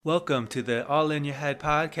Welcome to the All in Your Head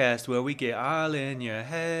podcast, where we get all in your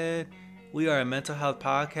head. We are a mental health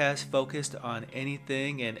podcast focused on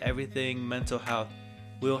anything and everything mental health.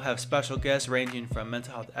 We'll have special guests ranging from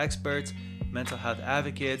mental health experts, mental health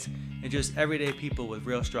advocates, and just everyday people with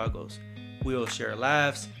real struggles. We will share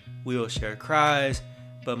laughs, we will share cries,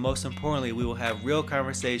 but most importantly, we will have real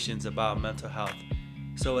conversations about mental health.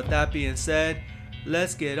 So, with that being said,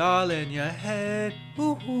 let's get all in your head.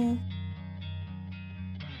 Woo-hoo.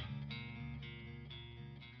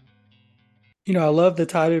 I love the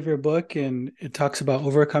title of your book, and it talks about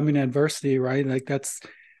overcoming adversity, right? Like that's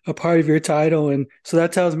a part of your title. And so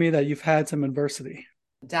that tells me that you've had some adversity.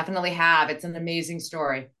 Definitely have. It's an amazing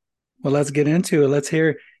story. Well, let's get into it. Let's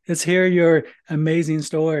hear your amazing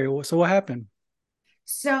story. So what happened?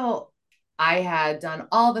 So I had done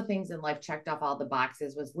all the things in life, checked off all the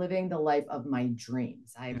boxes, was living the life of my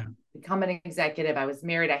dreams. I Yeah. become an executive. I was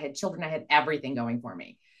married. I had children. I had everything going for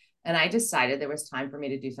me. And I decided there was time for me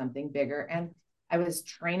to do something bigger. And I was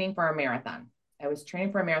training for a marathon. I was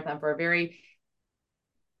training for a marathon for a very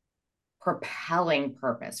propelling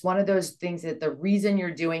purpose. One of those things that the reason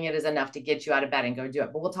you're doing it is enough to get you out of bed and go do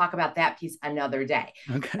it. But we'll talk about that piece another day.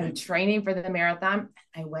 Okay. I'm training for the marathon.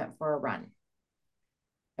 I went for a run.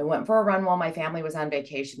 I went for a run while my family was on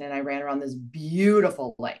vacation and I ran around this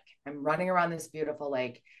beautiful lake. I'm running around this beautiful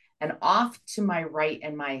lake. And off to my right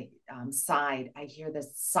and my side, I hear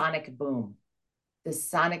this sonic boom, this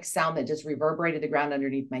sonic sound that just reverberated the ground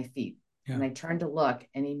underneath my feet. Yeah. And I turned to look,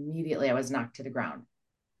 and immediately I was knocked to the ground.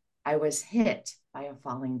 I was hit by a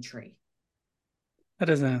falling tree. That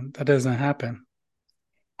doesn't happen.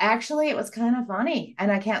 Actually, it was kind of funny.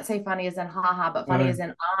 And I can't say funny as in haha, but funny Right. as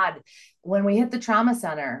in odd. When we hit the trauma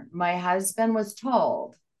center, my husband was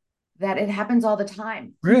told that it happens all the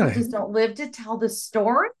time. People Really? just don't live to tell the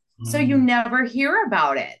story. So you Mm. never hear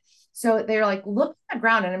about it. So they're like, look on the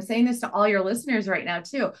ground. And I'm saying this to all your listeners right now,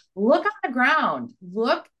 too. Look on the ground.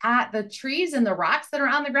 Look at the trees and the rocks that are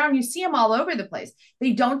on the ground. You see them all over the place.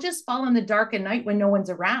 They don't just fall in the dark at night when no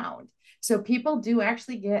one's around. So people do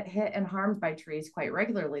actually get hit and harmed by trees quite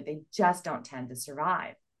regularly. They just don't tend to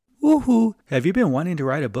survive. Woohoo! Have you been wanting to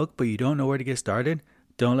write a book but you don't know where to get started?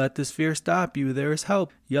 Don't let this fear stop you. There is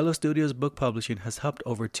help. Yellow Studios Book Publishing has helped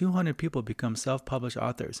over 200 people become self published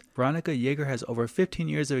authors. Veronica Yeager has over 15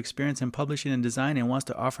 years of experience in publishing and design and wants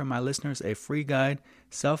to offer my listeners a free guide,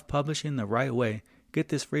 Self Publishing the Right Way. Get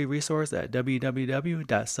this free resource at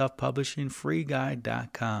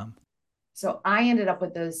www.selfpublishingfreeguide.com. So I ended up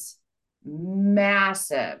with this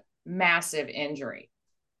massive, massive injury.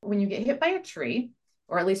 When you get hit by a tree,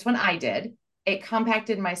 or at least when I did, it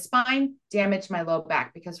compacted my spine, damaged my low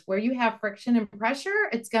back because where you have friction and pressure,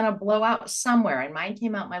 it's going to blow out somewhere. And mine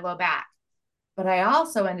came out my low back. But I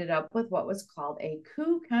also ended up with what was called a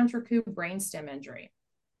coup contra coup brainstem injury.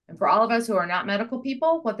 And for all of us who are not medical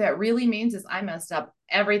people, what that really means is I messed up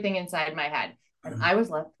everything inside my head. And I was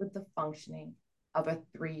left with the functioning of a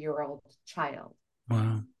 3-year-old child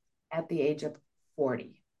Wow. at the age of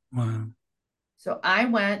 40. Wow. So I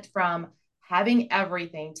went from having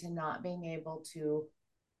everything to not being able to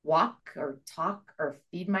walk or talk or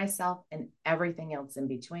feed myself and everything else in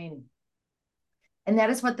between. And that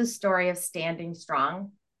is what the story of standing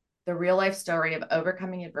strong, the real life story of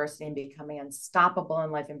overcoming adversity and becoming unstoppable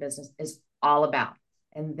in life and business is all about.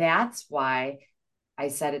 And that's why I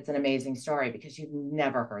said it's an amazing story because you've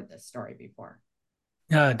never heard this story before.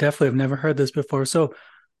 Yeah, definitely. I've never heard this before. So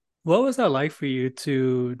what was that like for you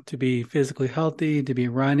to be physically healthy, to be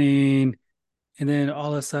running, and then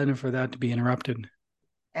all of a sudden for that to be interrupted?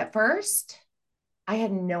 At first, I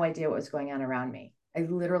had no idea what was going on around me. I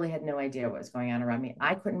literally had no idea what was going on around me.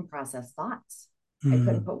 I couldn't process thoughts. I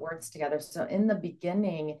couldn't Mm. put words together. So in the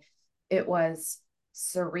beginning, it was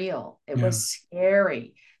surreal. It Yeah. was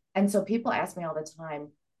scary. And so people ask me all the time,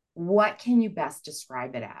 what can you best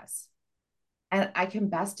describe it as? And I can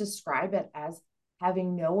best describe it as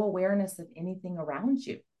having no awareness of anything around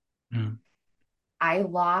you. Yeah. I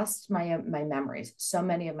lost my memories, so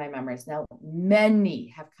many of my memories. Now, many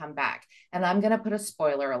have come back. And I'm going to put a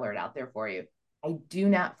spoiler alert out there for you. I do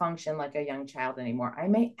not function like a young child anymore. I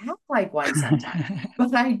may act like one sometimes,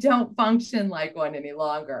 but I don't function like one any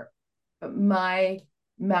longer. But my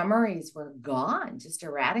memories were gone, just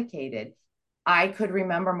eradicated. I could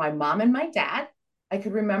remember my mom and my dad. I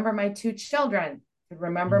could remember my two children, I could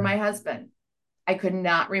remember Mm. my husband. I could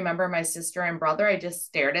not remember my sister and brother. I just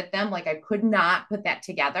stared at them like I could not put that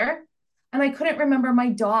together. And I couldn't remember my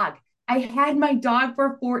dog. I had my dog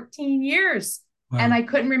for 14 years and Wow. I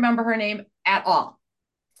couldn't remember her name at all.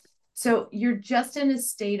 So you're just in a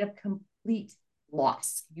state of complete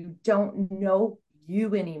loss. You don't know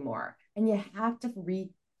you anymore. And you have to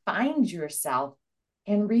find yourself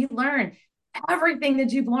and relearn everything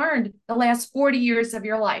that you've learned the last 40 years of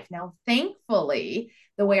your life. Now, thankfully,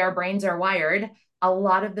 the way our brains are wired, a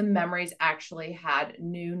lot of the memories actually had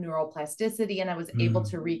new neuroplasticity, and I was able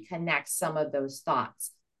to reconnect some of those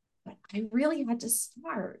thoughts. But I really had to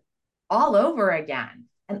start all over again.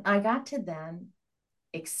 And I got to then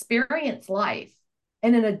experience life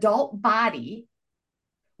in an adult body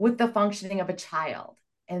with the functioning of a child.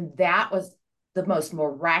 And that was the most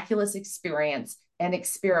miraculous experience and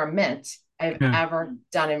experiment I've ever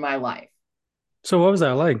done in my life. So what was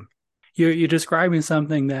that like? You're describing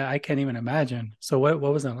something that I can't even imagine. So what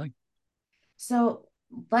was that like? So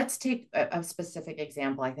let's take a specific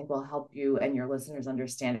example. I think will help you and your listeners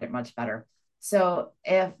understand it much better. So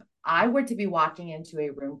if I were to be walking into a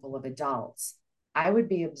room full of adults, I would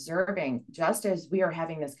be observing just as we are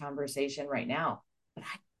having this conversation right now, but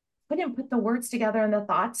I couldn't put the words together and the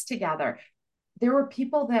thoughts together. There were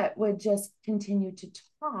people that would just continue to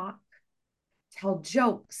talk, tell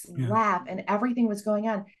jokes, laugh, and everything was going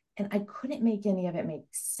on. And I couldn't make any of it make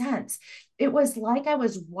sense. It was like I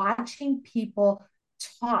was watching people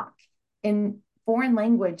talk in foreign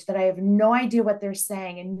language that I have no idea what they're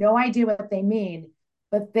saying and no idea what they mean,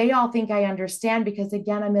 but they all think I understand because,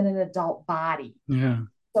 again, I'm in an adult body. Yeah.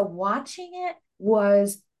 So watching it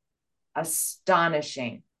was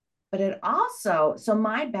astonishing. But it also, so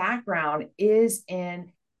my background is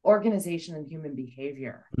in organization and human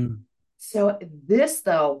behavior. So this,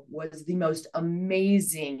 though, was the most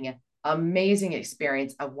amazing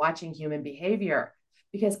experience of watching human behavior,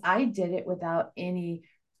 because I did it without any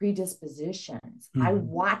predispositions. I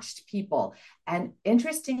watched people. And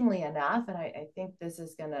interestingly enough, and I think this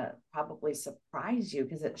is going to probably surprise you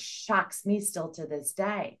because it shocks me still to this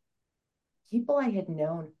day, people I had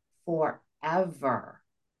known forever,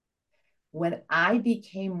 when I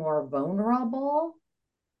became more vulnerable,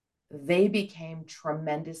 they became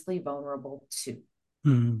tremendously vulnerable too,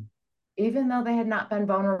 even though they had not been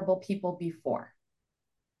vulnerable people before.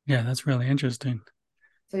 Yeah, that's really interesting.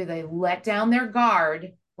 So they let down their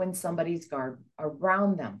guard when somebody's guard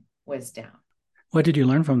around them was down. What did you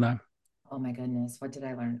learn from that? Oh my goodness, what did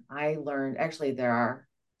I learn? I learned, actually, there are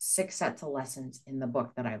 6 sets of lessons in the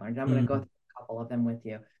book that I learned. I'm going to go through a couple of them with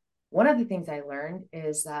you. One of the things I learned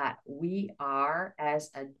is that we are, as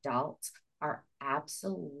adults, our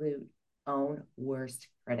absolute own worst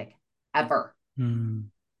critic ever.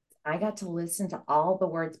 I got to listen to all the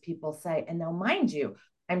words people say. And now, mind you,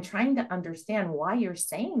 I'm trying to understand why you're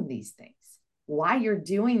saying these things, why you're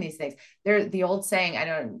doing these things. There's the old saying,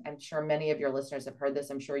 I'm sure many of your listeners have heard this.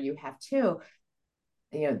 I'm sure you have too.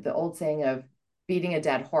 You know, the old saying of beating a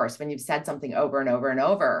dead horse. When you've said something over and over and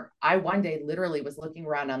over, I one day literally was looking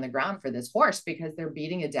around on the ground for this horse because they're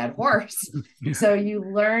beating a dead horse. So you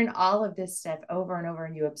learn all of this stuff over and over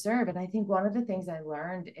and you observe. And I think one of the things I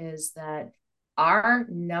learned is that our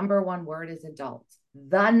number one word is adults.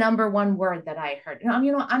 The number one word that I heard, I'm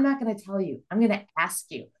not going to tell you, I'm going to ask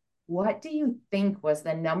you, what do you think was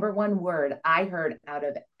the number one word I heard out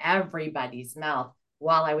of everybody's mouth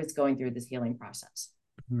while I was going through this healing process?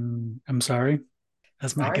 I'm sorry.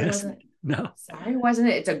 That's my guess. No. Sorry, wasn't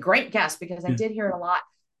it? It's a great guess because I did hear it a lot.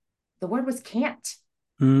 The word was can't.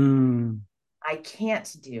 I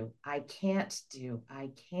can't do. I can't do. I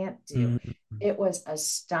can't do. It was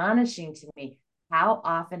astonishing to me how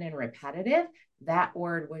often and repetitive that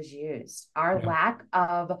word was used. Our lack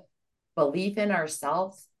of belief in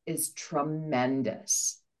ourselves is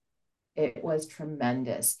tremendous. It was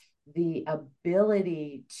tremendous. The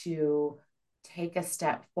ability to take a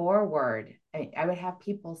step forward. I would have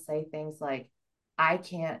people say things like, I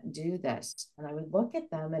can't do this. And I would look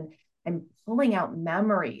at them and I'm pulling out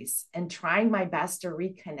memories and trying my best to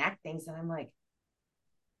reconnect things. And I'm like,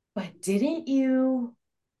 but didn't you?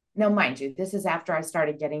 Now, mind you, this is after I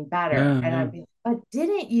started getting better. And I'd be like, but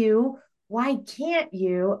didn't you? Why can't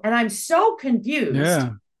you? And I'm so confused.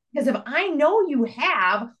 Because if I know you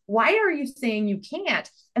have, why are you saying you can't?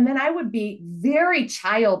 And then I would be very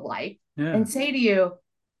childlike and say to you,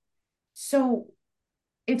 so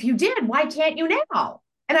if you did, why can't you now?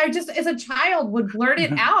 And I just, as a child, would blurt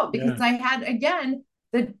it out because I had, again,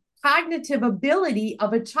 the cognitive ability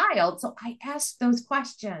of a child. So I asked those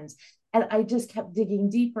questions and I just kept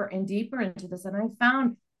digging deeper and deeper into this. And I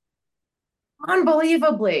found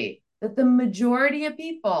unbelievably that the majority of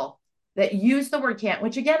people that use the word can't,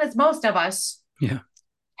 which again is most of us,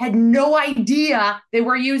 had no idea they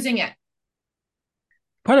were using it.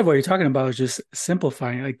 Part of what you're talking about is just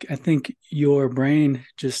simplifying. Like, I think your brain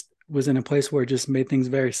just was in a place where it just made things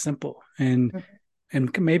very simple and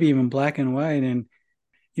maybe even black and white. And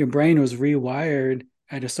your brain was rewired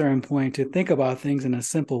at a certain point to think about things in a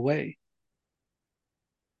simple way.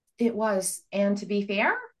 It was. And to be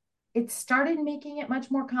fair, it started making it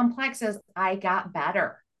much more complex as I got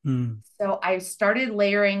better. So I started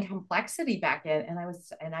layering complexity back in,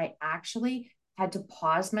 and I actually had to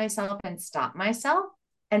pause myself and stop myself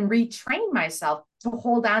and retrain myself to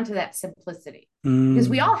hold on to that simplicity. Because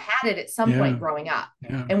we all had it at some point growing up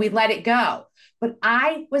and we let it go. But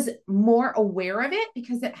I was more aware of it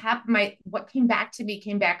because it happened. What came back to me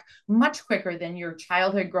came back much quicker than your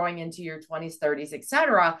childhood growing into your 20s, 30s,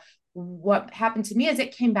 etc. What happened to me is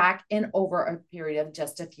it came back in over a period of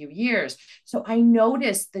just a few years. So I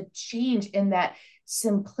noticed the change in that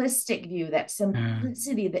simplistic view, that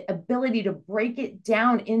simplicity, the ability to break it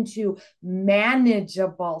down into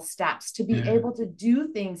manageable steps, to be able to do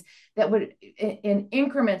things that would in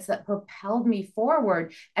increments that propelled me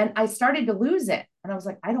forward. And I started to lose it. And I was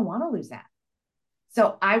like, I don't want to lose that.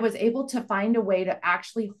 So I was able to find a way to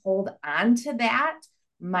actually hold on to that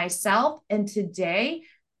myself. And today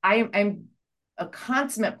I'm a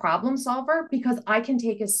consummate problem solver because I can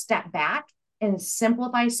take a step back and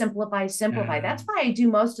simplify. That's why I do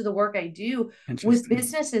most of the work I do with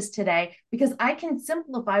businesses today, because I can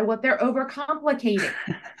simplify what they're overcomplicating.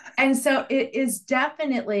 And so it is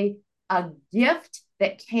definitely a gift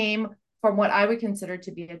that came from what I would consider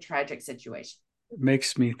to be a tragic situation. It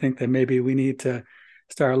makes me think that maybe we need to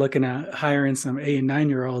start looking at hiring some 8 and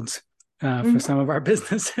 9-year-olds for some of our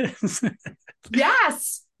businesses.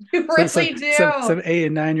 Yes, you really do. Some 8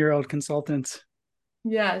 and 9-year-old consultants.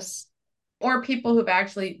 Yes. Or people who've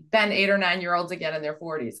actually been 8 or 9-year-olds again in their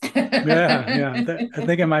 40s. Yeah. I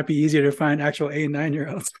think it might be easier to find actual 8 and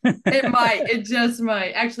 9-year-olds. It just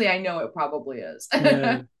might. Actually, I know it probably is.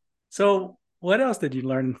 Yeah. So what else did you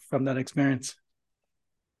learn from that experience?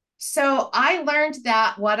 So I learned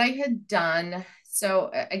that what I had done, so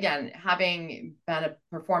again, having been a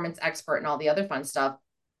performance expert and all the other fun stuff,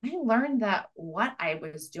 I learned that what I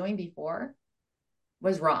was doing before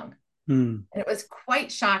was wrong. And it was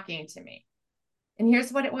quite shocking to me. And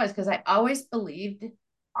here's what it was, because I always believed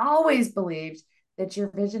that your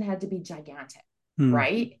vision had to be gigantic,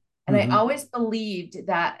 right? And I always believed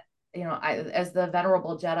that, as the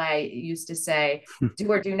venerable Jedi used to say,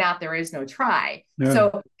 do or do not, there is no try. Yeah.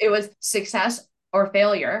 So it was success or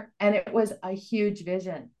failure. And it was a huge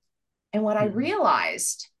vision. And what I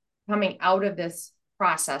realized coming out of this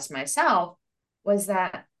process myself was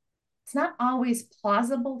that it's not always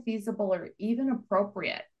plausible, feasible, or even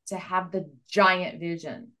appropriate to have the giant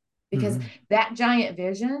vision, because that giant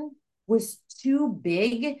vision was too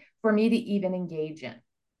big for me to even engage in.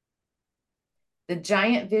 The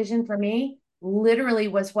giant vision for me literally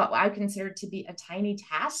was what I considered to be a tiny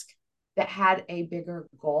task that had a bigger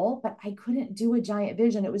goal, but I couldn't do a giant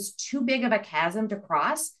vision. It was too big of a chasm to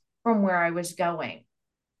cross from where I was going.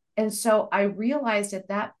 And so I realized at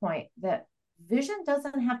that point that vision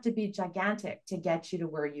doesn't have to be gigantic to get you to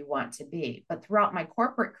where you want to be. But throughout my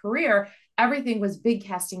corporate career, everything was big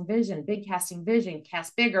casting vision,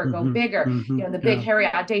 cast bigger, go bigger, the big, hairy,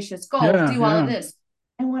 audacious goal, do all of this.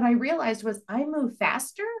 And what I realized was I move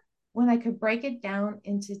faster when I could break it down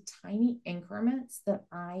into tiny increments that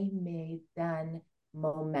I made then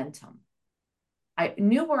momentum. I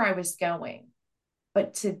knew where I was going,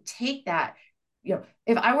 but to take that,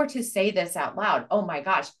 if I were to say this out loud, oh my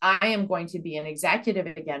gosh, I am going to be an executive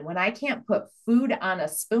again. When I can't put food on a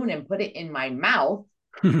spoon and put it in my mouth,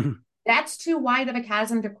 that's too wide of a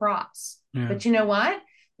chasm to cross. Yeah. But you know what?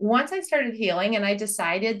 Once I started healing and I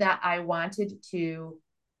decided that I wanted to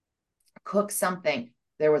cook something,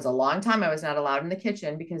 there was a long time I was not allowed in the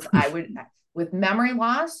kitchen because I would, with memory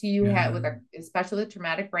loss, especially with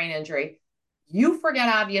traumatic brain injury, you forget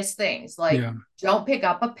obvious things like don't pick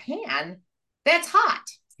up a pan that's hot.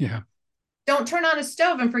 Yeah. Don't turn on a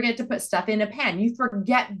stove and forget to put stuff in a pan. You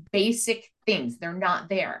forget basic things. They're not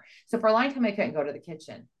there. So for a long time, I couldn't go to the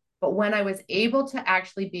kitchen. But when I was able to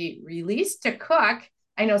actually be released to cook,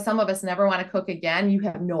 I know some of us never want to cook again. You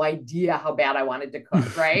have no idea how bad I wanted to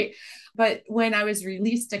cook, right? But when I was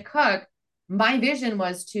released to cook, my vision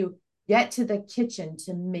was to get to the kitchen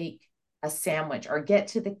to make a sandwich or get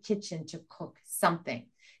to the kitchen to cook something.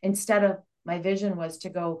 Instead of my vision was to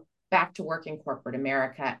go back to work in corporate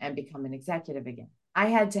America and become an executive again. I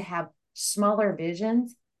had to have smaller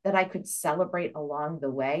visions that I could celebrate along the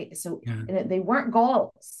way. So they weren't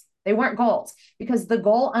goals. They weren't goals because the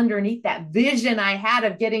goal underneath that vision I had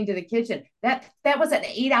of getting to the kitchen, that was an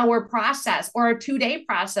 8-hour process or a 2-day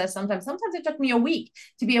process. Sometimes it took me a week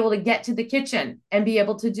to be able to get to the kitchen and be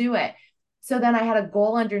able to do it. So then I had a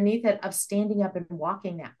goal underneath it of standing up and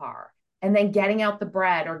walking that far. and then getting out the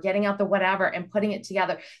bread or getting out the whatever and putting it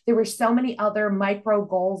together. There were so many other micro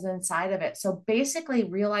goals inside of it. So basically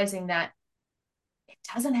realizing that it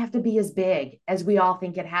doesn't have to be as big as we all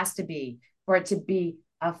think it has to be for it to be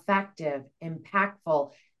effective,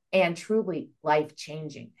 impactful, and truly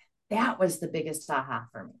life-changing. That was the biggest aha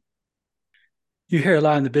for me. You hear a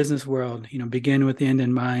lot in the business world, begin with the end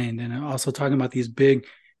in mind, and also talking about these big,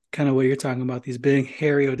 kind of what you're talking about, these big,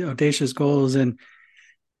 hairy, audacious goals. And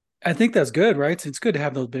I think that's good, right? It's good to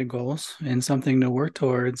have those big goals and something to work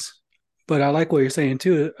towards. But I like what you're saying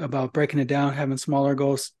too about breaking it down, having smaller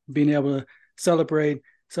goals, being able to celebrate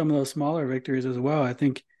some of those smaller victories as well. I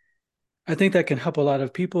think that can help a lot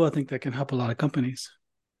of people. I think that can help a lot of companies.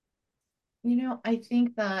 I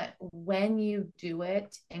think that when you do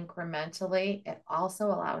it incrementally, it also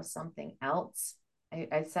allows something else.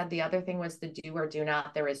 I said the other thing was the do or do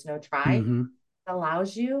not. There is no try. Mm-hmm. It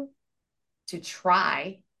allows you to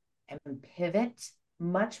try and pivot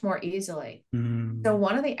much more easily. Mm-hmm. So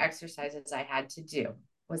one of the exercises I had to do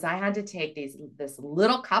was I had to take this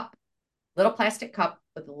little plastic cup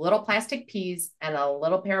with little plastic peas and a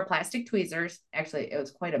little pair of plastic tweezers. Actually, it was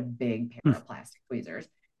quite a big pair of plastic tweezers.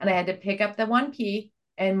 And I had to pick up the one pea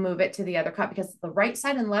and move it to the other cup because the right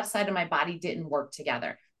side and left side of my body didn't work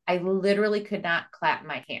together. I literally could not clap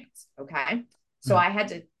my hands. Okay. So I had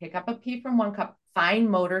to pick up a pea from one cup, fine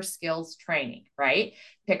motor skills training, right?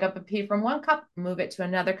 Pick up a pea from one cup, move it to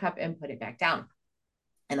another cup and put it back down.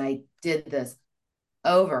 And I did this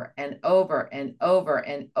over and over and over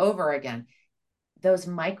and over again. Those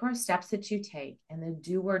micro steps that you take and the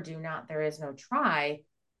do or do not, there is no try,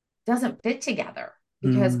 doesn't fit together.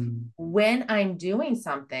 Because when I'm doing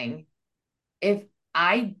something, if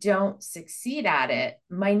I don't succeed at it,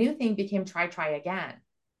 my new thing became try again.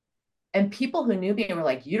 And people who knew me were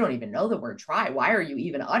like, you don't even know the word try. Why are you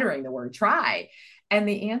even uttering the word try? And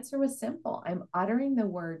the answer was simple. I'm uttering the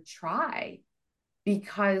word try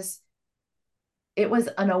because it was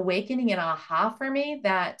an awakening and aha for me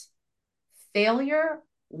that failure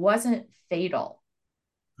wasn't fatal.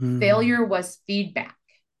 Failure was feedback.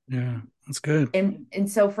 Yeah, that's good.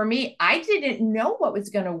 And so for me, I didn't know what was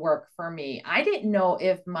going to work for me. I didn't know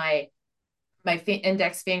if my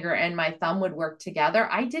index finger and my thumb would work together.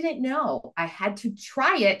 I didn't know. I had to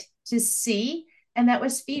try it to see. And that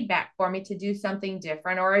was feedback for me to do something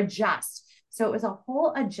different or adjust. So it was a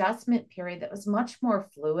whole adjustment period that was much more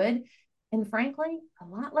fluid and frankly, a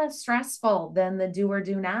lot less stressful than the do or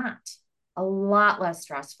do not. A lot less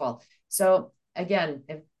stressful. So again,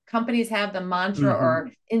 if companies have the mantra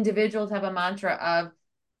or individuals have a mantra of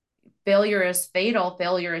failure is fatal,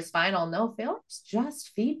 failure is final. No, failure is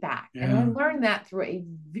just feedback. Yeah. And I learned that through a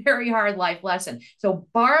very hard life lesson. So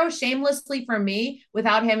borrow shamelessly from me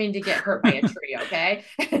without having to get hurt by a tree,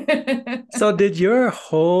 okay? So did your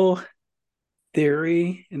whole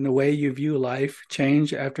theory and the way you view life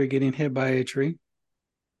change after getting hit by a tree?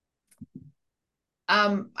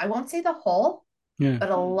 I won't say the whole, but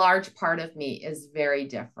a large part of me is very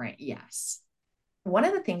different. Yes. One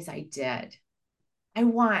of the things I did, I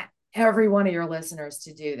want every one of your listeners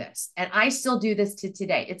to do this. And I still do this to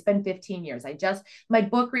today. It's been 15 years. My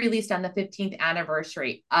book released on the 15th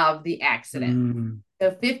anniversary of the accident.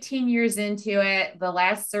 So 15 years into it, the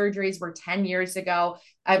last surgeries were 10 years ago.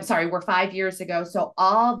 Were 5 years ago. So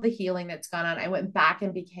all the healing that's gone on, I went back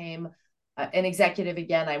and became an executive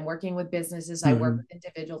again. I'm working with businesses. I work with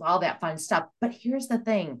individuals, all that fun stuff. But here's the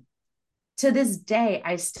thing. To this day,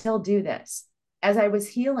 I still do this. As I was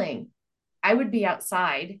healing, I would be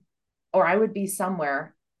outside or I would be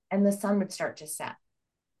somewhere and the sun would start to set.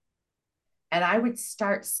 And I would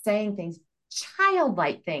start saying things,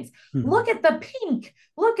 childlike things. Look at the pink,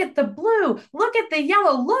 look at the blue, look at the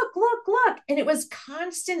yellow, look. And it was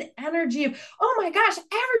constant energy of, oh my gosh,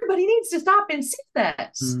 everybody needs to stop and see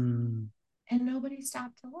this. And nobody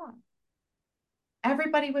stopped to look.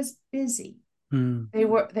 Everybody was busy. They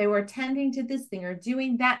were tending to this thing or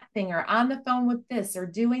doing that thing or on the phone with this or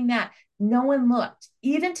doing that. No one looked.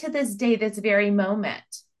 Even to this day, this very moment,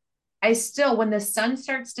 I still, when the sun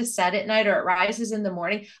starts to set at night or it rises in the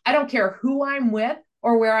morning, I don't care who I'm with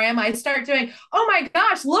or where I am. I start doing, oh my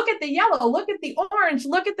gosh, look at the yellow, look at the orange,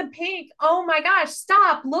 look at the pink. Oh my gosh,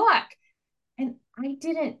 stop, look. And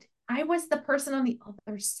I was the person on the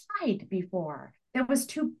other side before that was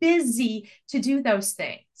too busy to do those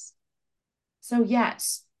things. So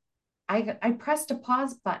yes, I pressed a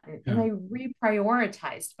pause button and I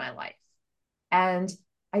reprioritized my life. And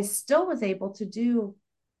I still was able to do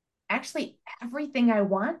actually everything I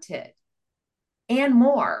wanted and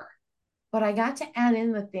more. But I got to add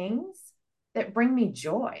in the things that bring me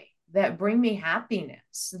joy, that bring me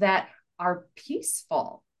happiness, that are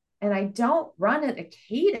peaceful. And I don't run at a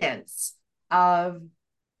cadence of,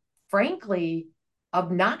 frankly,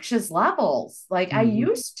 obnoxious levels like I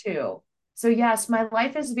used to. So yes, my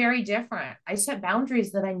life is very different. I set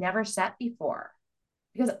boundaries that I never set before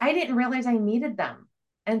because I didn't realize I needed them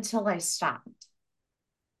until I stopped.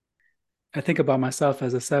 I think about myself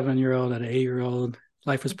as a 7-year-old and an 8-year-old.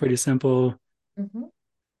 Life was pretty simple. Mm-hmm.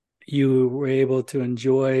 You were able to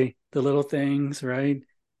enjoy the little things, right?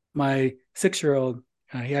 My 6-year-old,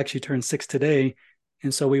 he actually turned 6 today.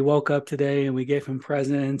 And so we woke up today and we gave him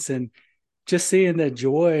presents, and just seeing the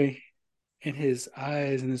joy in his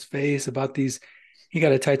eyes and his face about these. He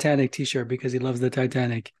got a Titanic t-shirt because he loves the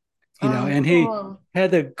Titanic, Oh, and he cool. had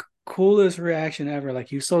the coolest reaction ever. Like,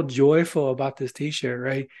 he was so joyful about this t-shirt,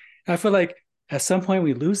 right? I feel like at some point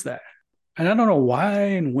we lose that. And I don't know why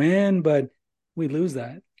and when, but we lose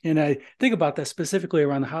that. And I think about that specifically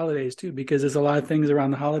around the holidays too, because there's a lot of things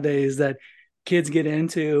around the holidays that kids get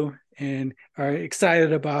into and are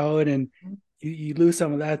excited about, and you lose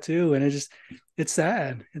some of that too. And it's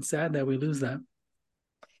sad. It's sad that we lose that.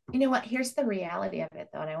 You know what? Here's the reality of it,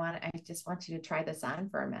 though. And I just want you to try this on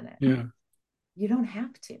for a minute. Yeah. You don't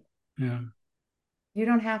have to. Yeah. You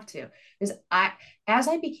don't have to. Because as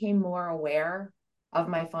I became more aware of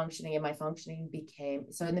my functioning, and my functioning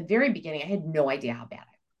became, so in the very beginning, I had no idea how bad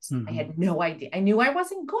I was. Mm-hmm. I had no idea. I knew I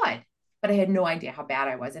wasn't good, but I had no idea how bad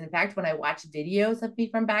I was. And in fact, when I watch videos of me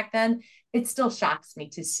from back then, it still shocks me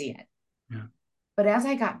to see it. Yeah. But as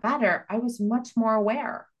I got better, I was much more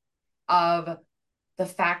aware of the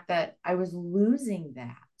fact that I was losing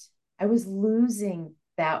that. I was losing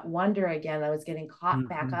that wonder again. I was getting caught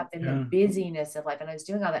back up in the busyness of life, and I was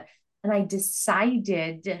doing all that. And I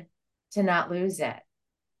decided to not lose it.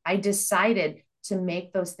 I decided to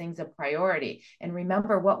make those things a priority. And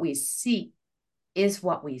remember, what we see is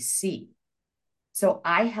what we see. So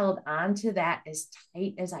I held on to that as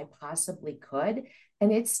tight as I possibly could.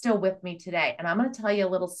 And it's still with me today. And I'm going to tell you a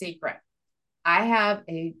little secret. I have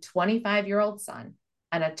a 25-year-old son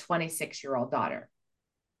and a 26-year-old daughter.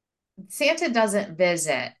 Santa doesn't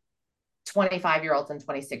visit 25-year-olds and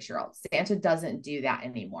 26-year-olds. Santa doesn't do that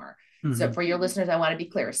anymore. Mm-hmm. So for your listeners, I want to be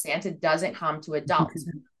clear. Santa doesn't come to adults,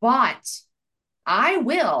 but I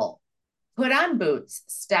will put on boots,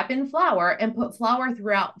 step in flour, and put flour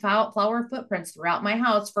footprints throughout my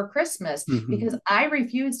house for Christmas, because I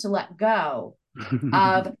refuse to let go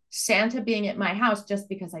of Santa being at my house just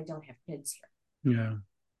because I don't have kids here. Yeah.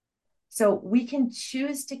 So we can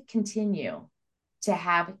choose to continue to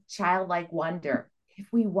have childlike wonder if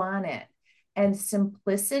we want it. And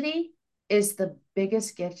simplicity is the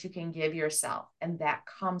biggest gift you can give yourself. And that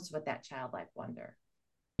comes with that childlike wonder.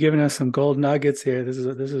 Giving us some gold nuggets here. This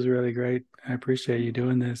is really great. I appreciate you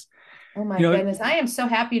doing this. Oh my goodness. I am so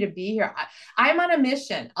happy to be here. I'm on a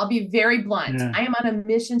mission. I'll be very blunt. Yeah. I am on a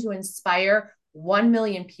mission to inspire 1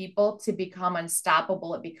 million people to become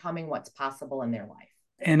unstoppable at becoming what's possible in their life.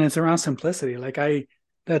 And it's around simplicity. Like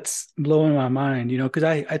that's blowing my mind, because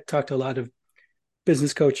I talk to a lot of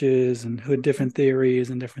business coaches and who had different theories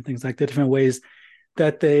and different things, like the different ways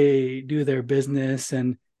that they do their business.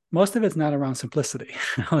 And most of it's not around simplicity.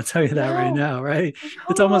 I'll tell you that right now, right?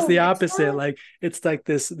 It's almost the opposite. Like it's like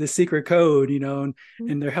this secret code, and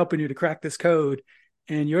they're helping you to crack this code.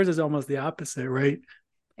 And yours is almost the opposite, right?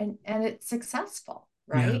 And it's successful,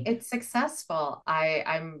 right? Yeah. It's successful.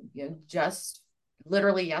 I'm just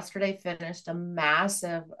literally yesterday finished a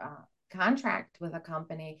massive contract with a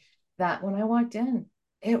company that when I walked in,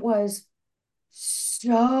 it was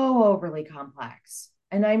so overly complex.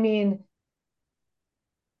 And I mean,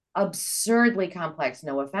 absurdly complex.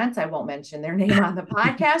 No offense. I won't mention their name on the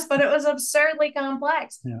podcast, but it was absurdly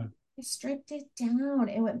complex. Yeah. I stripped it down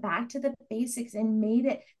and went back to the basics and made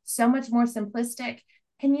it so much more simplistic.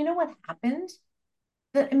 And you know what happened?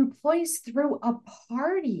 The employees threw a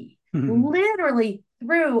party, literally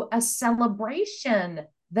threw a celebration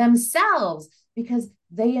themselves because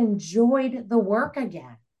they enjoyed the work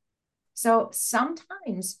again. So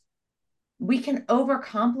sometimes we can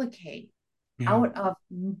overcomplicate out of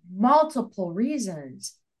multiple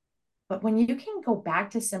reasons. But when you can go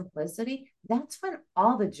back to simplicity, that's when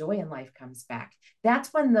all the joy in life comes back.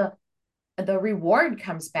 That's when the reward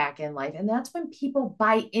comes back in life. And that's when people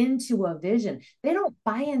buy into a vision. They don't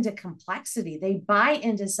buy into complexity. They buy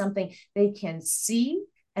into something they can see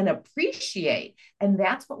and appreciate. And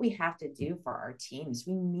that's what we have to do for our teams.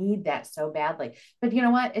 We need that so badly. But you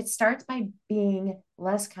know what? It starts by being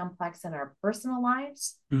less complex in our personal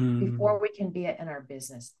lives before we can be it in our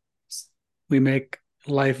business lives. We make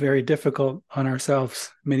life very difficult on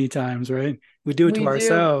ourselves many times, right? We do it to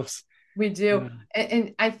ourselves. We do. Yeah.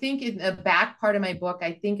 And I think in the back part of my book,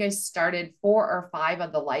 I think I started 4 or 5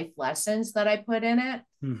 of the life lessons that I put in it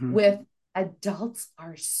with adults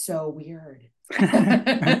are so weird. Because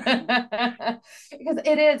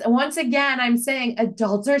it is. Once again, I'm saying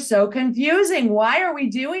adults are so confusing. Why are we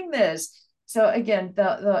doing this? So again,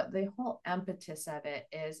 the whole impetus of it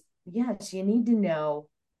is, yes, you need to know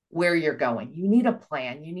where you're going. You need a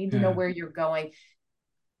plan. You need to know where you're going.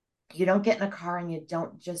 You don't get in a car and you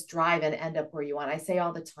don't just drive and end up where you want. I say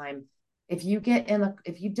all the time, if you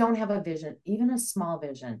don't have a vision, even a small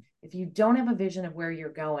vision, if you don't have a vision of where you're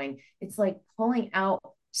going, it's like pulling out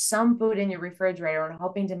some food in your refrigerator and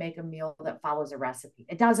hoping to make a meal that follows a recipe.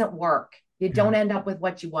 It doesn't work. You don't end up with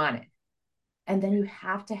what you wanted. And then you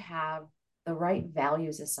have to have the right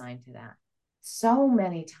values assigned to that. So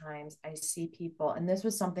many times I see people, and this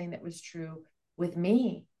was something that was true with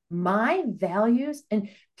me, my values, and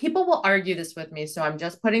people will argue this with me. So I'm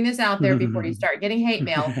just putting this out there before you start getting hate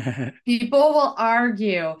mail. People will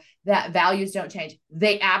argue that values don't change.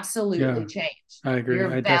 They absolutely change. I agree.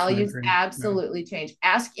 Your I values agree. absolutely change.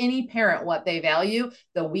 Ask any parent what they value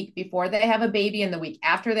the week before they have a baby and the week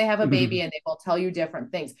after they have a baby, and they will tell you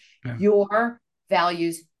different things. Your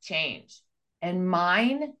values change. And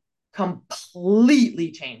mine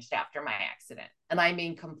completely changed after my accident. And I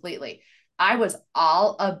mean completely. I was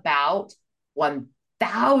all about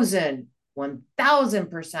 1000%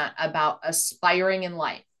 about aspiring in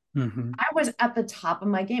life. I was at the top of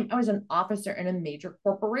my game. I was an officer in a major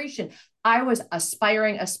corporation. I was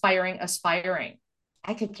aspiring.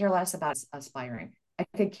 I could care less about aspiring. I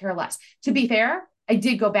could care less. To be fair, I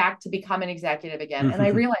did go back to become an executive again. And I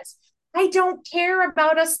realized I don't care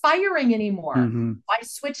about aspiring anymore. I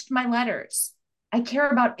switched my letters. I care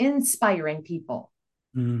about inspiring people.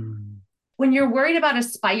 When you're worried about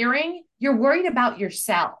aspiring, you're worried about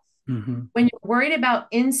yourself. When you're worried about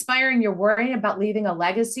inspiring, you're worried about leaving a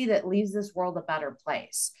legacy that leaves this world a better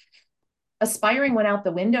place. Aspiring went out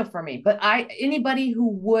the window for me, but anybody who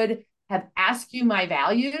would have asked you my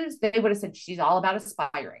values, they would have said, she's all about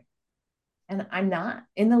aspiring. And I'm not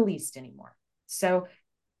in the least anymore. So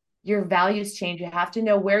your values change. You have to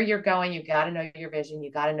know where you're going. You got to know your vision.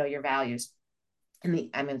 You got to know your values. And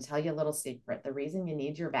I'm going to tell you a little secret. The reason you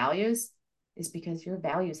need your values is because your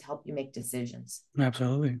values help you make decisions.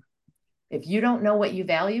 Absolutely. If you don't know what you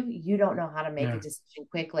value, you don't know how to make a decision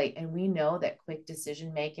quickly. And we know that quick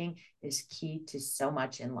decision making is key to so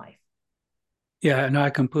much in life. Yeah, no, I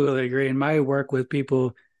completely agree. In my work with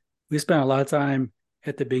people, we spend a lot of time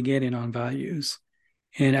at the beginning on values.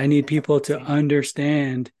 And I need people to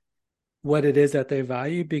understand what it is that they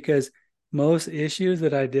value, because most issues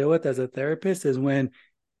that I deal with as a therapist is when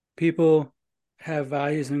people have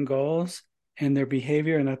values and goals and their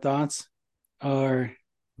behavior and their thoughts are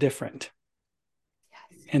different.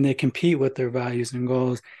 And they compete with their values and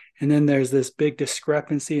goals. And then there's this big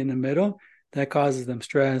discrepancy in the middle that causes them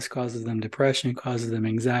stress, causes them depression, causes them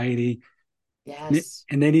anxiety. Yes.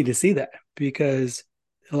 And they need to see that, because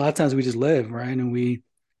a lot of times we just live, right? And we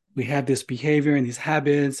have this behavior and these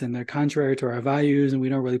habits, and they're contrary to our values, and we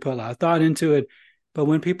don't really put a lot of thought into it. But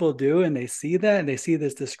when people do, and they see that, and they see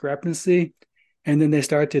this discrepancy, and then they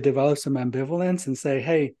start to develop some ambivalence and say,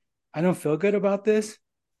 hey, I don't feel good about this,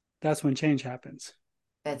 that's when change happens.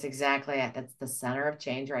 That's exactly it. That's the center of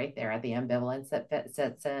change right there, the ambivalence that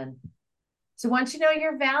sets in. So once you know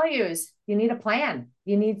your values, you need a plan.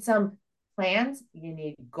 You need some plans. You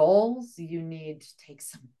need goals. You need to take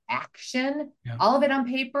some action. All of it on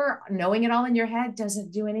paper, knowing it all in your head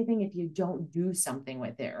doesn't do anything if you don't do something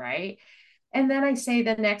with it, right? And then I say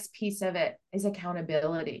the next piece of it is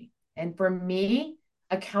accountability. And for me,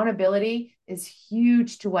 accountability is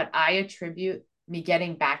huge to what I attribute me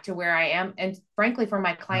getting back to where I am. And frankly, for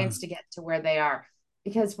my clients to get to where they are.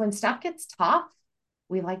 Because when stuff gets tough,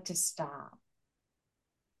 we like to stop.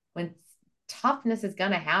 When toughness is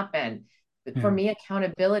going to happen. But for me,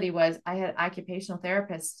 accountability was, I had occupational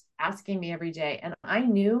therapists asking me every day. And I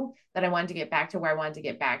knew that I wanted to get back to where I wanted to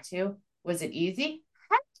get back to. Was it easy?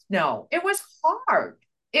 Heck no, it was hard.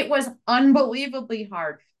 It was unbelievably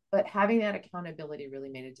hard. But having that accountability really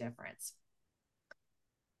made a difference.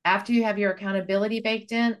 After you have your accountability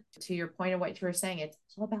baked in, to your point of what you were saying, it's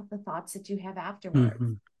all about the thoughts that you have afterwards.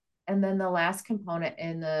 And then the last component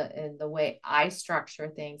in the way I structure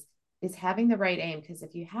things is having the right aim. Because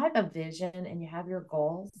if you have a vision and you have your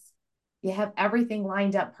goals, you have everything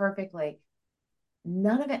lined up perfectly,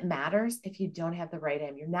 none of it matters if you don't have the right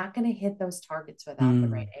aim. You're not going to hit those targets without the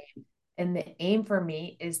right aim. And the aim for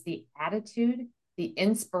me is the attitude, the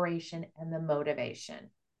inspiration, and the motivation.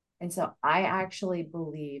 And so I actually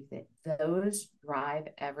believe that those drive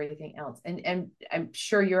everything else. And I'm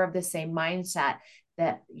sure you're of the same mindset,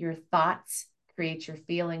 that your thoughts create your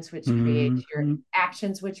feelings, which create your Mm-hmm.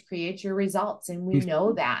 actions, which create your results. And we You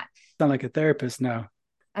know that. sound like a therapist now.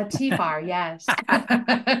 A TFAR, yes.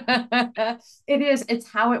 It is. It's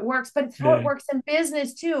how it works, but it's how it Yeah. works in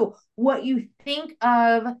business too. What you think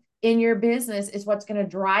of in your business is what's going to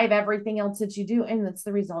drive everything else that you do. And that's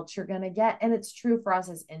the results you're going to get. And it's true for us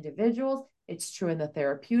as individuals. It's true in the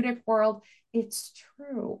therapeutic world. It's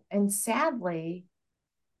true. And sadly,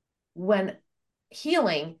 when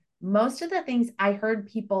healing, most of the things I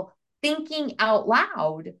heard people thinking out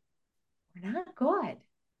loud were not good.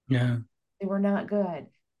 Yeah. They were not good.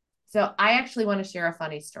 So I actually want to share a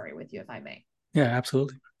funny story with you, if I may. Yeah,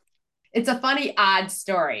 absolutely. It's a funny, odd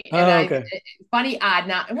story. And Oh, okay. funny, odd,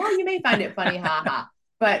 not, well, you may find it funny, haha.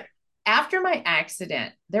 But after my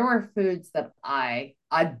accident, there were foods that I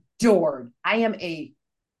adored. I am a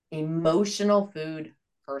emotional food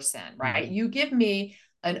person, right? Mm-hmm. You give me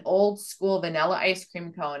an old school vanilla ice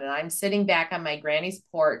cream cone, and I'm sitting back on my granny's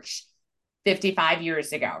porch 55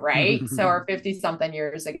 years ago, right? So, or 50 something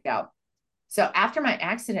years ago. So after my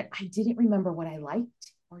accident, I didn't remember what I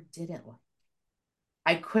liked or didn't like.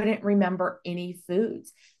 I couldn't remember any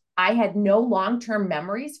foods. I had no long-term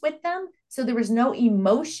memories with them. So there was no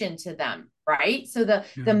emotion to them, right? So the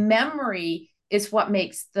Yeah. memory is what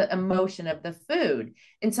makes the emotion of the food.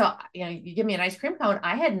 And so, you give me an ice cream cone,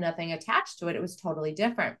 I had nothing attached to it. It was totally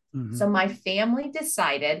different. Mm-hmm. So my family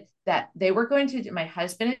decided that they were going to, my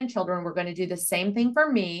husband and children were going to do the same thing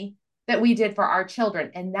for me that we did for our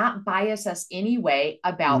children, and not bias us anyway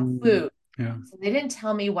about food. Yeah. So they didn't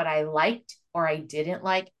tell me what I liked or I didn't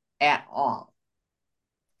like at all.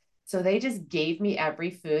 So they just gave me every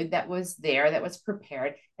food that was there, that was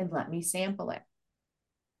prepared, and let me sample it.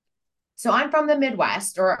 So I'm from the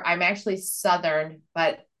Midwest, or I'm actually Southern,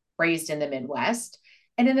 but raised in the Midwest.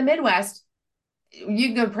 And in the Midwest, you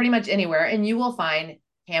can go pretty much anywhere and you will find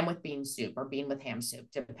ham with bean soup or bean with ham soup,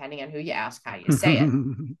 depending on who you ask, how you say it.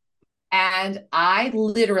 And I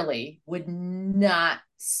literally would not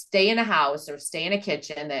stay in a house or stay in a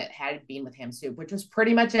kitchen that had bean with ham soup, which was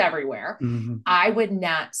pretty much everywhere. Mm-hmm. I would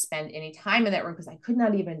not spend any time in that room because I could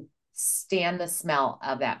not even stand the smell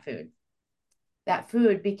of that food. That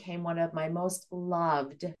food became one of my most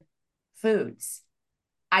loved foods.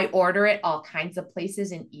 I order it all kinds of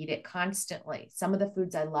places and eat it constantly. Some of the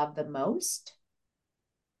foods I love the most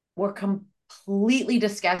were completely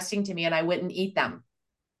disgusting to me, and I wouldn't eat them.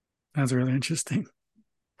 That's really interesting.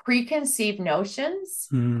 Preconceived notions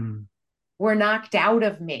were knocked out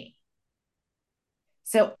of me.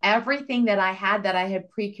 So everything that I had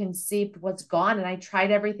preconceived was gone, and I tried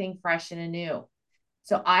everything fresh and anew.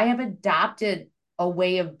 So I have adopted a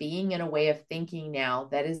way of being and a way of thinking now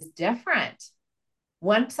that is different.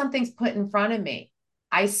 When something's put in front of me,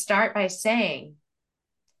 I start by saying,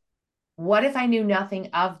 what if I knew nothing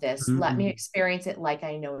of this? Let me experience it like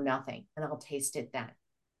I know nothing, and I'll taste it then.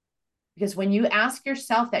 Because when you ask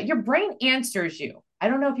yourself that, your brain answers you. I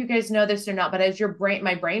don't know if you guys know this or not, but as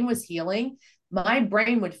my brain was healing, my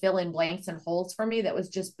brain would fill in blanks and holes for me that was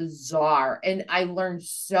just bizarre. And I learned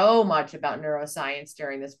so much about neuroscience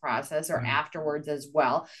during this process, or afterwards as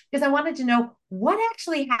well, because I wanted to know what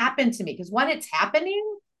actually happened to me. Because when it's happening,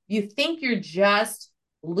 you think you're just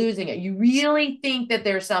losing it. You really think that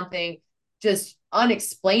there's something just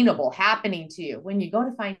unexplainable happening to you. When you go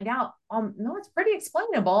to find out, no, it's pretty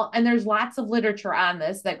explainable. And there's lots of literature on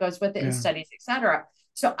this that goes with it, and studies, etc.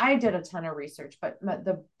 So I did a ton of research, but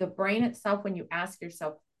the brain itself, when you ask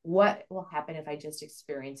yourself, what will happen if I just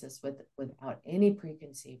experience this without any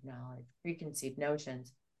preconceived knowledge, preconceived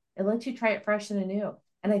notions, it lets you try it fresh and anew.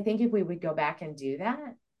 And I think if we would go back and do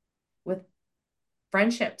that with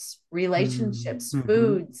friendships, relationships,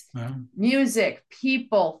 foods, music,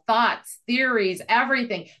 people, thoughts, theories,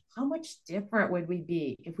 everything, how much different would we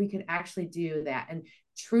be if we could actually do that and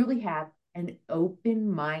truly have an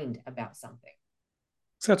open mind about something?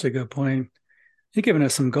 Such a good point. You're giving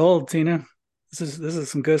us some gold, Tina. This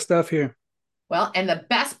is some good stuff here. Well, and the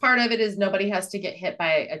best part of it is nobody has to get hit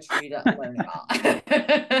by a tree to learn it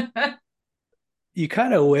all. You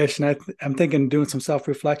kind of wish, and I'm thinking, doing some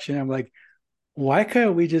self-reflection, I'm like, why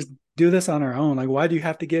couldn't we just do this on our own? Like, why do you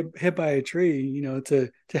have to get hit by a tree,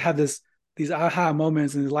 to have these aha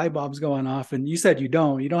moments and these light bulbs going off? And you said you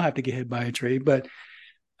don't have to get hit by a tree, but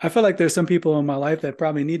I feel like there's some people in my life that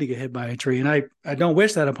probably need to get hit by a tree. And I don't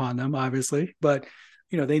wish that upon them, obviously, but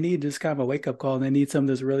they need just kind of a wake up call, and they need some of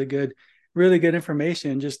this really good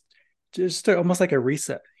information, just almost like a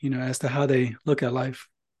reset, as to how they look at life.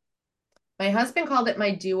 My husband called it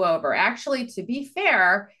my do-over. Actually, to be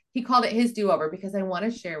fair, he called it his do-over, because I want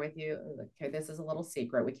to share with you. Okay, this is a little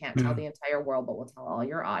secret. We can't tell the entire world, but we'll tell all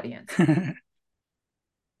your audience.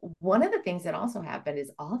 One of the things that also happened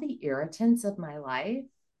is all the irritants of my life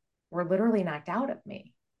were literally knocked out of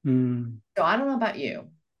me. So I don't know about you,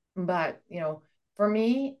 but for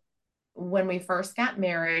me, when we first got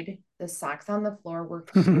married, the socks on the floor were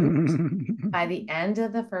cute. By the end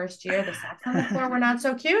of the first year, the socks on the floor were not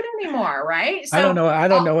so cute anymore, right? So I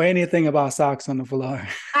don't know anything about socks on the floor.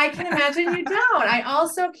 I can imagine you don't. I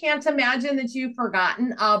also can't imagine that you've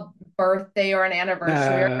forgotten a birthday or an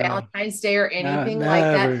anniversary or Valentine's Day or anything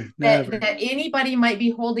like that anybody might be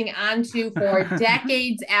holding on to for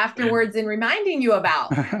decades afterwards and reminding you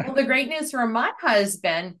about. Well, the great news for my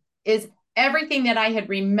husband is everything that I had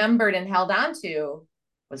remembered and held on to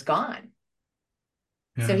was gone.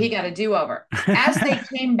 So he got a do-over as they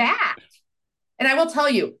came back. And I will tell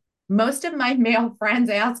you, most of my male friends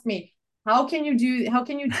ask me, how can you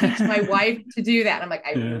teach my wife to do that? And I'm like,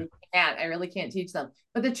 I really can't teach them.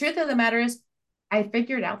 But the truth of the matter is, I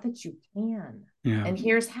figured out that you can. And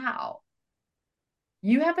here's how.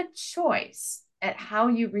 You have a choice at how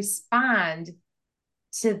you respond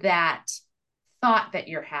to that thought that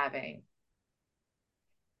you're having.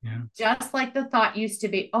 Just like the thought used to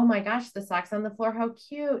be, oh my gosh, the socks on the floor, how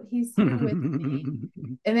cute, he's here with me.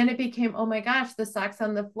 And then it became, oh my gosh, the socks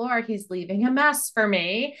on the floor, he's leaving a mess for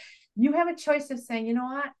me. You have a choice of saying, you know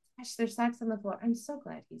what, gosh, there's socks on the floor, I'm so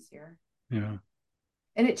glad he's here. And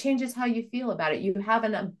it changes how you feel about it. You have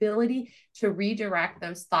an ability to redirect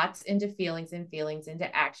those thoughts into feelings and feelings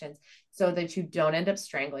into actions, so that you don't end up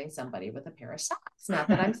strangling somebody with a pair of socks. Not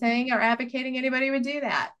that I'm saying or advocating anybody would do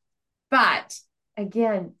that, but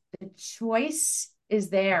again, the choice is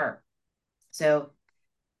there. So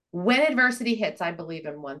when adversity hits, I believe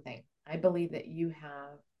in one thing. I believe that you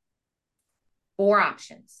have 4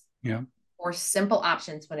 options. 4 simple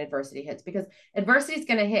options when adversity hits, because adversity is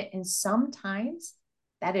going to hit. And sometimes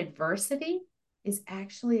that adversity is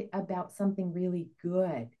actually about something really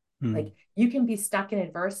good. Like you can be stuck in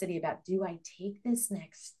adversity about, do I take this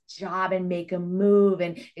next job and make a move?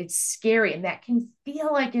 And it's scary. And that can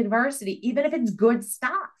feel like adversity, even if it's good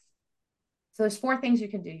stuff. So there's 4 things you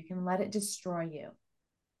can do. You can let it destroy you.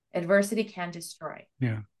 Adversity can destroy.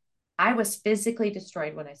 I was physically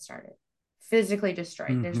destroyed when I started. Physically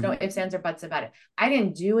destroyed. There's no ifs, ands, or buts about it. I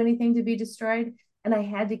didn't do anything to be destroyed. And I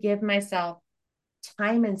had to give myself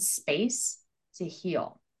time and space to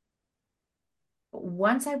heal. But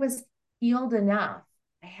once I was healed enough,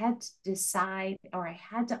 I had to decide, or I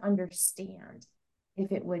had to understand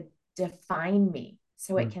if it would define me.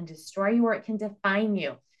 So it can destroy you or it can define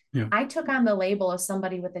you. I took on the label of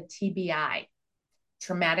somebody with a TBI,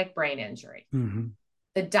 traumatic brain injury.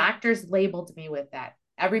 The doctors labeled me with that.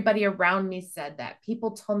 Everybody around me said that.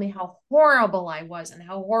 People told me how horrible I was and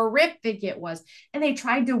how horrific it was. And they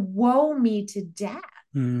tried to woe me to death.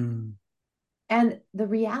 And the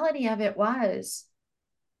reality of it was,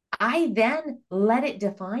 I then let it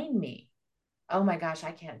define me. Oh my gosh,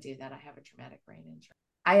 I can't do that. I have a traumatic brain injury.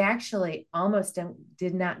 I actually almost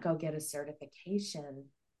did not go get a certification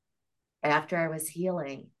after I was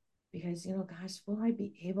healing, because, gosh, will I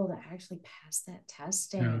be able to actually pass that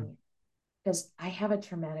testing? Because I have a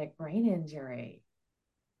traumatic brain injury.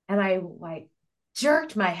 And I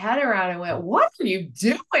jerked my head around and went, what are you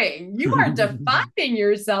doing? You are defining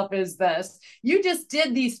yourself as this. You just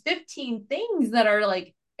did these 15 things that are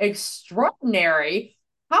extraordinary.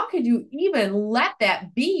 How could you even let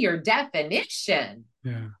that be your definition?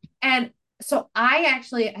 And so I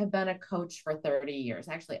actually have been a coach for 30 years,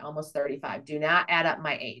 actually almost 35. Do not add up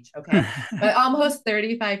my age. Okay. But almost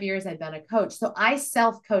 35 years I've been a coach. So I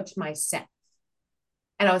self-coach myself.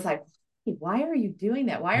 And I was like, why are you doing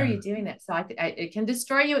that? Why are you doing that? So it can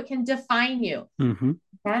destroy you. It can define you.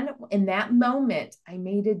 Then in that moment, I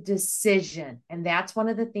made a decision. And that's one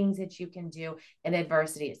of the things that you can do in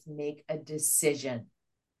adversity, is make a decision.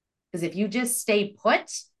 Because if you just stay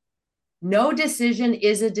put, no decision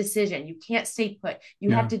is a decision. You can't stay put.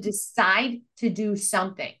 You have to decide to do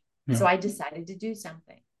something. So I decided to do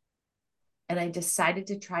something. And I decided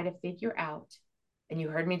to try to figure out, and you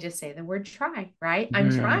heard me just say the word try, right?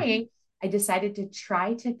 I'm trying. I decided to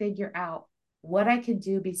try to figure out what I could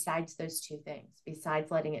do besides those 2 things,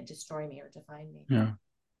 besides letting it destroy me or define me.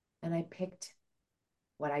 And I picked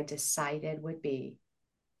what I decided would be,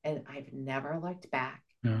 and I've never looked back.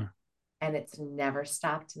 And it's never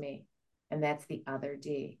stopped me. And that's the other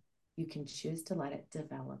D. You can choose to let it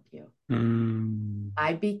develop you.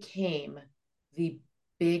 I became the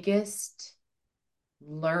biggest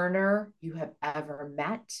learner you have ever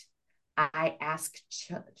met. I ask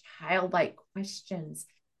childlike questions.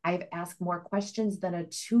 I've asked more questions than a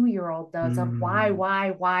 2-year-old does of why,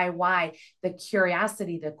 the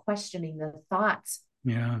curiosity, the questioning, the thoughts.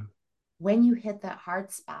 Yeah. When you hit that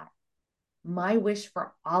hard spot, my wish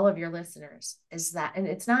for all of your listeners is that, and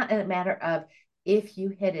it's not a matter of if you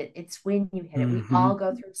hit it, it's when you hit it. We all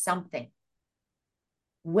go through something.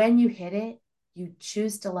 When you hit it, you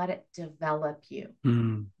choose to let it develop you.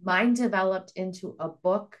 Mine developed into a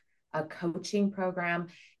book, a coaching program,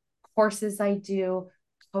 courses I do,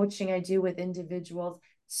 coaching I do with individuals.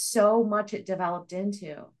 So much it developed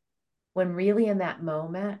into, when really in that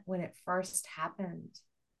moment, when it first happened,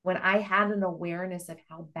 when I had an awareness of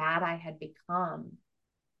how bad I had become,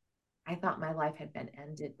 I thought my life had been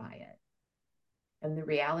ended by it. And the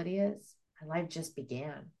reality is my life just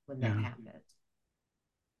began when that happened.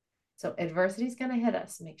 So adversity is going to hit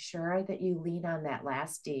us. Make sure that you lean on that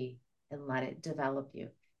last D and let it develop you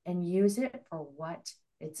and use it for what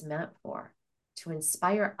it's meant for, to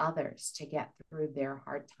inspire others to get through their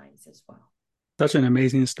hard times as well. Such an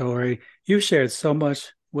amazing story. You've shared so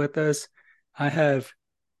much with us. I have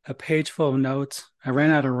a page full of notes. I ran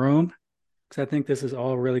out of room because I think this is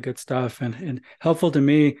all really good stuff and helpful to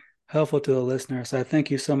me, helpful to the listener. So I thank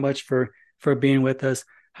you so much for being with us.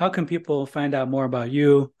 How can people find out more about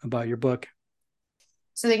you, about your book?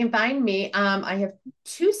 So they can find me. I have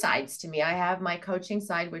two sides to me. I have my coaching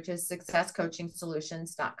side, which is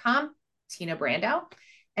successcoachingsolutions.com, Tina Brandau.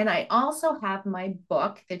 And I also have my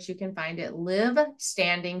book that you can find at Live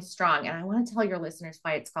Standing Strong. And I want to tell your listeners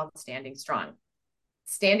why it's called Standing Strong.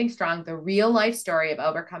 Standing Strong, the real life story of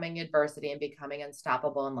overcoming adversity and becoming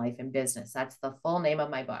unstoppable in life and business. That's the full name of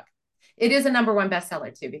my book. It is a #1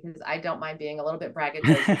 bestseller too, because I don't mind being a little bit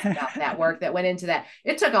braggadocious about that work that went into that.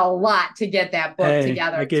 It took a lot to get that book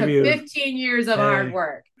together. It took 15 years of hard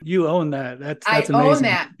work. You own that. That's amazing. I own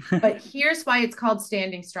that. But here's why it's called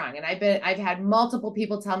Standing Strong. And I've had multiple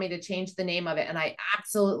people tell me to change the name of it, and I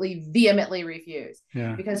absolutely vehemently refuse.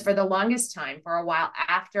 Because for the longest time, for a while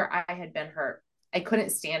after I had been hurt, I couldn't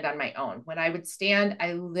stand on my own. When I would stand,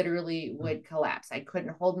 I literally would collapse. I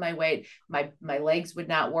couldn't hold my weight. My legs would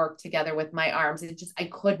not work together with my arms. I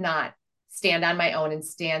could not stand on my own and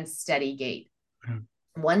stand steady gait.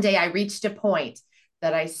 One day I reached a point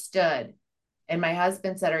that I stood and my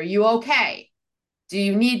husband said, "Are you okay? Do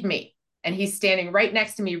you need me?" And he's standing right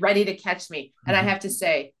next to me, ready to catch me. And I have to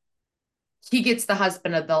say, he gets the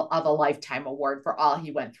husband of a lifetime award for all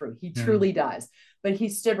he went through. He truly does. But he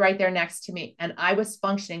stood right there next to me, and I was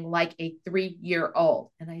functioning like a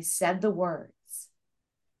 3-year-old. And I said the words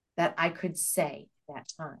that I could say at that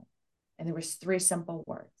time. And there was 3 simple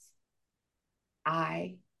words.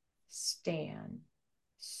 I stand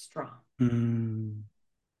strong.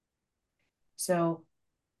 So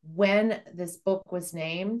when this book was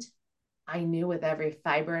named, I knew with every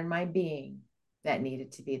fiber in my being that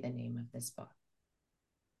needed to be the name of this book.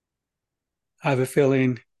 I have a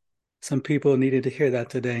feeling some people needed to hear that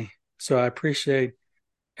today. So I appreciate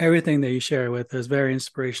everything that you share with us. Very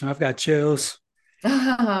inspirational. I've got chills.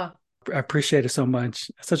 I appreciate it so much.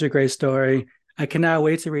 Such a great story. I cannot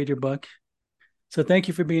wait to read your book. So thank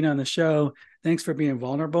you for being on the show. Thanks for being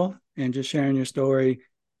vulnerable and just sharing your story,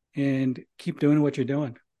 and keep doing what you're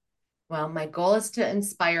doing. Well, my goal is to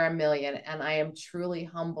inspire 1 million, and I am truly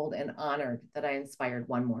humbled and honored that I inspired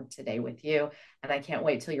one more today with you. And I can't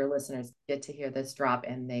wait till your listeners get to hear this drop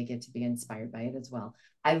and they get to be inspired by it as well.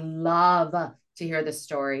 I love to hear the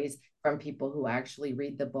stories from people who actually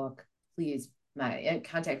read the book. Please, my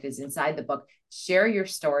contact is inside the book. Share your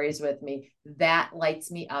stories with me. That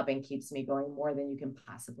lights me up and keeps me going more than you can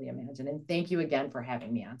possibly imagine. And thank you again for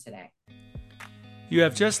having me on today. You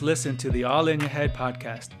have just listened to the All in Your Head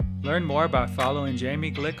podcast. Learn more by following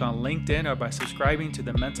Jamie Glick on LinkedIn or by subscribing to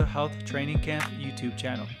the Mental Health Training Camp YouTube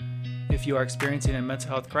channel. If you are experiencing a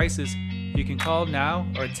mental health crisis, you can call now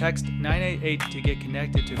or text 988 to get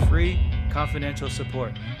connected to free, confidential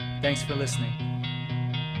support. Thanks for listening.